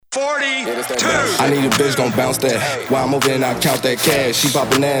42. I need a bitch gon' bounce that. While I'm over and I count that cash. She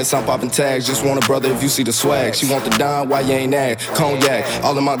poppin' ass, I'm poppin' tags. Just want a brother if you see the swag. She want the dime, why you ain't that? Cognac,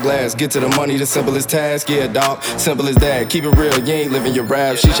 all in my glass. Get to the money, the simplest task. Yeah, dawg, simple as that. Keep it real, you ain't living your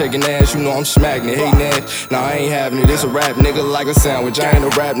rap. She shaking ass, you know I'm smacking it. Hating ass, nah, I ain't having it. It's a rap nigga like a sandwich. I ain't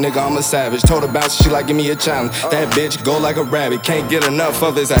a rap nigga, I'm a savage. Told her bounce, she like give me a challenge. That bitch go like a rabbit. Can't get enough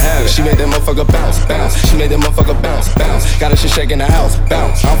of it's a habit. She made that motherfucker bounce, bounce. She made that motherfucker bounce, bounce. Got her shit shaking the house,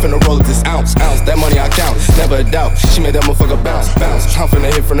 bounce. I'm finna roll up this ounce. That money I count, never a doubt. She made that motherfucker bounce, bounce. I'm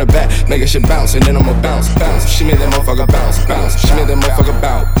finna hit from the back, make a shit bounce, and then I'ma bounce, bounce. She made that motherfucker bounce, bounce. She made that motherfucker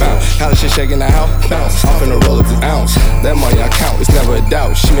bounce, bounce. Got her shit shaking the house, bounce. I'm finna roll up this ounce. That money I count, it's never a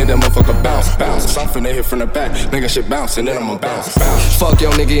doubt. She made that motherfucker bounce, bounce. I'm finna hit from the back, make a shit bounce, and then I'ma bounce, bounce. Fuck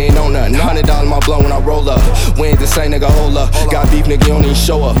yo nigga, ain't on nothing. $100 my blow when I roll up. We ain't the same nigga, hold up. Got beef nigga, you don't even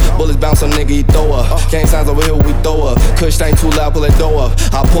show up. Bullets bounce on nigga, he throw up. Gang signs over here, we throw up. Kush ain't too loud, pull that door up.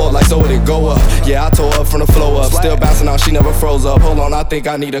 I pull up like so it go up. Yeah, I tore up from the flow up. Still bouncing out, she never froze up. Hold on, I think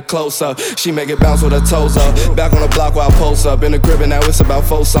I need a close up. She make it bounce with her toes up. Back on the block while I post up. In the crib and now it's about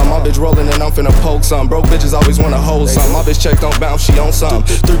 4 something. My bitch rolling and I'm finna poke some. Broke bitches always wanna hold some. My bitch check don't bounce, she on some.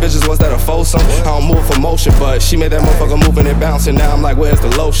 3 bitches, was that a foursome? I don't move for motion, but she made that motherfucker moving and bouncing. Now I'm like, where's the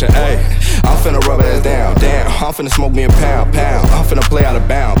lotion? Ayy, I'm finna rub ass down, damn. I'm finna smoke me a pound, pound. I'm finna play out of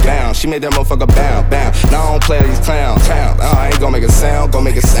bound, bound. She made that motherfucker bound, bound. Now I don't play these clowns, clowns. I ain't gon' make a sound, gon'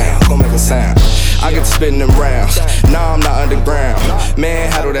 make a sound, gon' make a sound. I get to spitting them rounds. Nah, I'm not underground.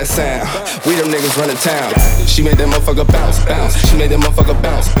 Man, how do that sound? We them niggas running town. She made that motherfucker bounce, bounce. She made that motherfucker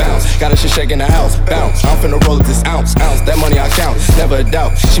bounce, bounce. Got her shit shaking the house, bounce. I'm finna roll up this ounce, ounce. That money I count, never a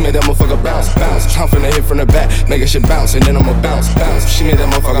doubt. She made that motherfucker bounce, bounce. I'm finna hit from the back, make a shit bounce, and then I'ma bounce, bounce. She made that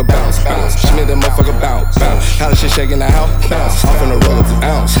motherfucker bounce, bounce. She made that motherfucker bounce, bounce. Got her shit shaking the house, bounce. I'm finna roll up this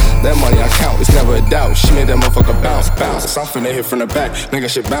ounce. That money I count, it's never a doubt. She made that motherfucker bounce, bounce. I'm finna hit from the back, make a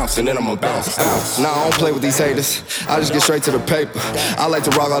shit bounce, and then I'ma bounce, bounce. Nah, I don't play with these haters. I just get straight to the paper. I like to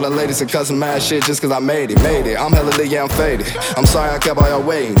rock all the ladies and custom mad shit just cause I made it. I'm hella lit, yeah, I'm faded. I'm sorry I kept all y'all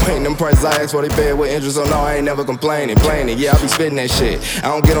waiting. Them prices I asked for, they paid with interest, so no, I ain't never complaining. Yeah, I be spitting that shit. I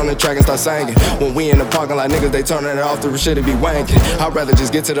don't get on the track and start singing. When we in the parking lot, niggas, they turning it off through shit and be wanking. I'd rather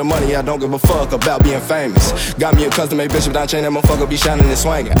just get to the money, I don't give a fuck about being famous. Got me a custom made bitch with that chain, that motherfucker be shining and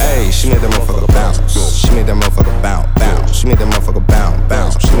swinging. Ayy, she made that motherfucker bounce. She made that motherfucker bounce, bounce. She made that motherfucker bounce,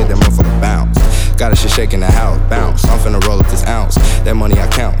 bounce. She made that motherfucker bounce. Got her shit shaking the house, bounce. I'm finna roll up this ounce. That money I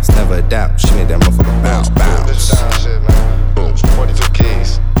count, it's never a doubt. She made that motherfucker bounce, bounce.